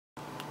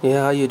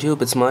Yeah,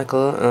 YouTube, it's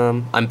Michael.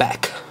 I'm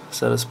back,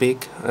 so to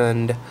speak,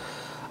 and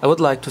I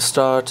would like to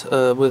start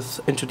with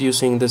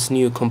introducing this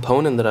new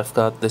component that I've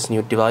got, this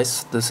new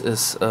device. This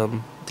is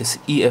this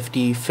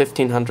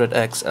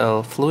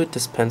EFD1500XL fluid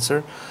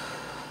dispenser.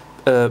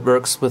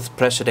 Works with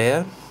pressured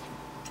air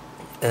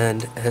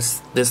and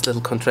has this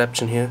little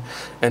contraption here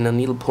and a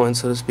needle point,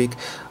 so to speak,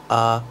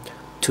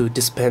 to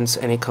dispense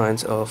any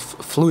kinds of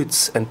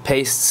fluids and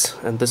pastes,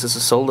 and this is a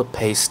solder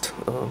paste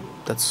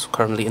that's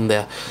currently in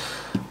there.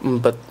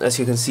 But as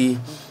you can see,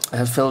 I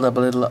have filled up a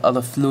little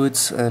other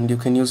fluids, and you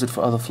can use it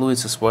for other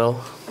fluids as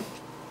well.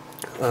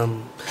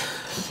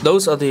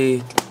 Those are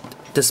the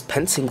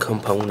dispensing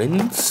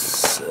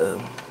components.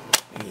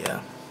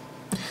 Yeah,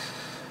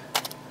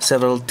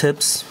 several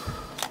tips,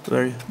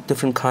 very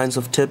different kinds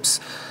of tips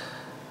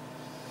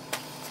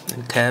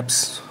and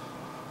tabs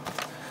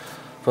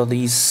for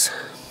these,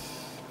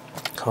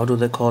 how do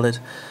they call it,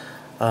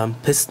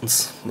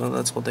 pistons. Well,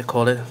 that's what they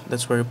call it.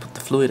 That's where you put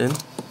the fluid in.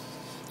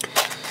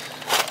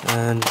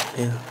 And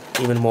yeah,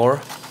 even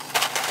more.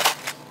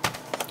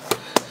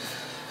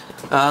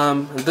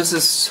 This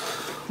is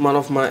one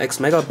of my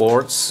X-Mega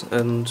boards,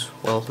 and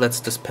well,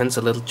 let's dispense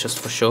a little just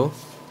for show,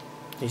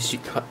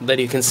 that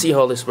you can see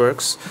how this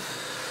works.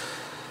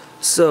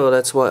 So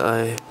that's why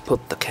I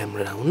put the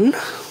camera down.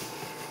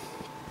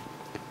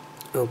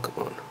 Oh,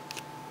 come on.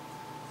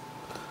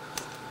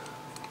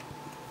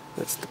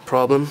 That's the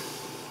problem.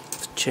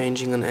 It's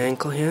changing an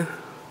angle here.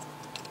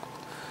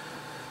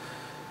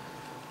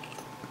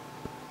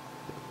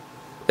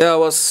 Yeah, I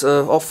was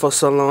off for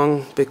so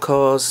long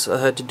because I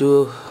had to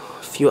do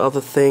a few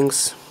other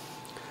things.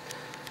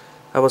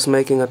 I was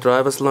making a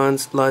driver's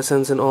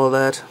license and all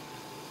that.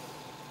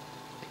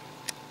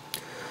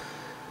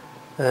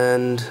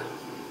 And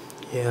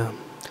yeah,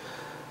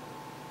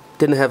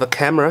 didn't have a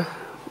camera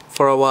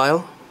for a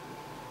while.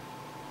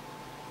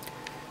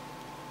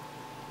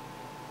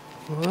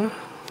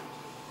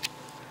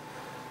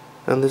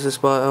 And this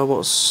is why I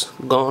was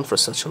gone for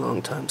such a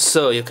long time.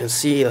 So you can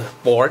see a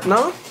board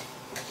now.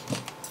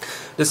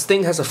 This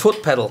thing has a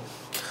foot pedal.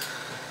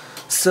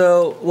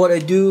 So what I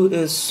do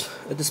is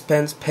I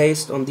dispense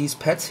paste on these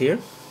pads here.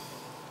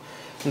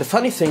 And the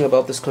funny thing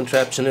about this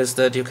contraption is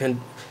that you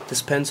can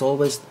dispense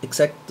always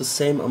exact the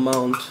same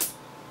amount.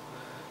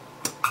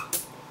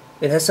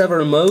 It has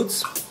several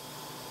modes.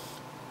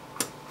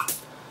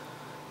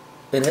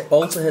 It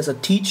also has a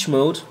teach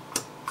mode,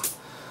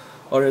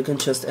 or you can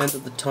just enter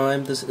the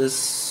time. This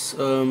is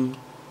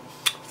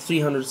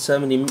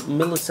 370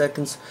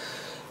 milliseconds.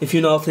 If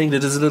you now think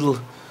that is a little,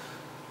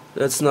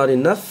 that's not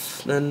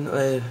enough, then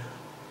I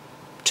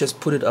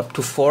just put it up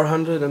to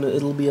 400 and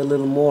it'll be a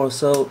little more.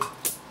 So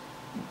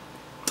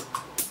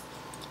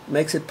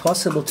makes it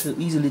possible to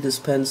easily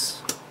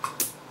dispense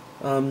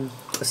a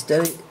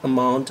steady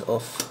amount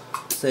of,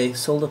 say,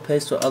 solder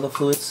paste or other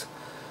fluids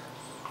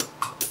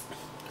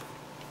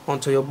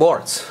onto your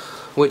boards,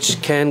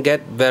 which can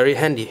get very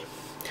handy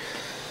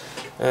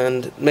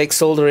and make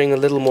soldering a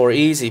little more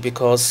easy,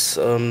 because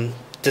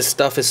this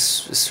stuff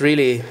is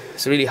really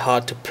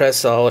hard to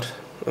press out.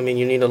 I mean,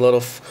 you need a lot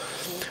of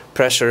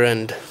pressure,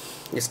 and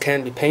this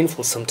can be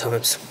painful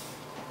sometimes.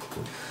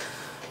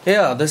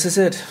 Yeah, this is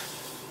it.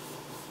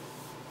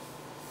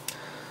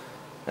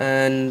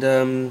 And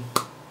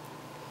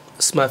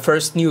it's my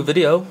first new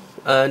video,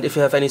 and if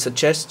you have any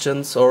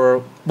suggestions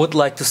or would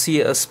like to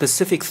see a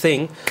specific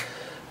thing,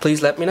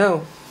 please let me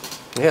know.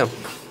 Yeah,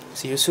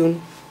 see you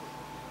soon.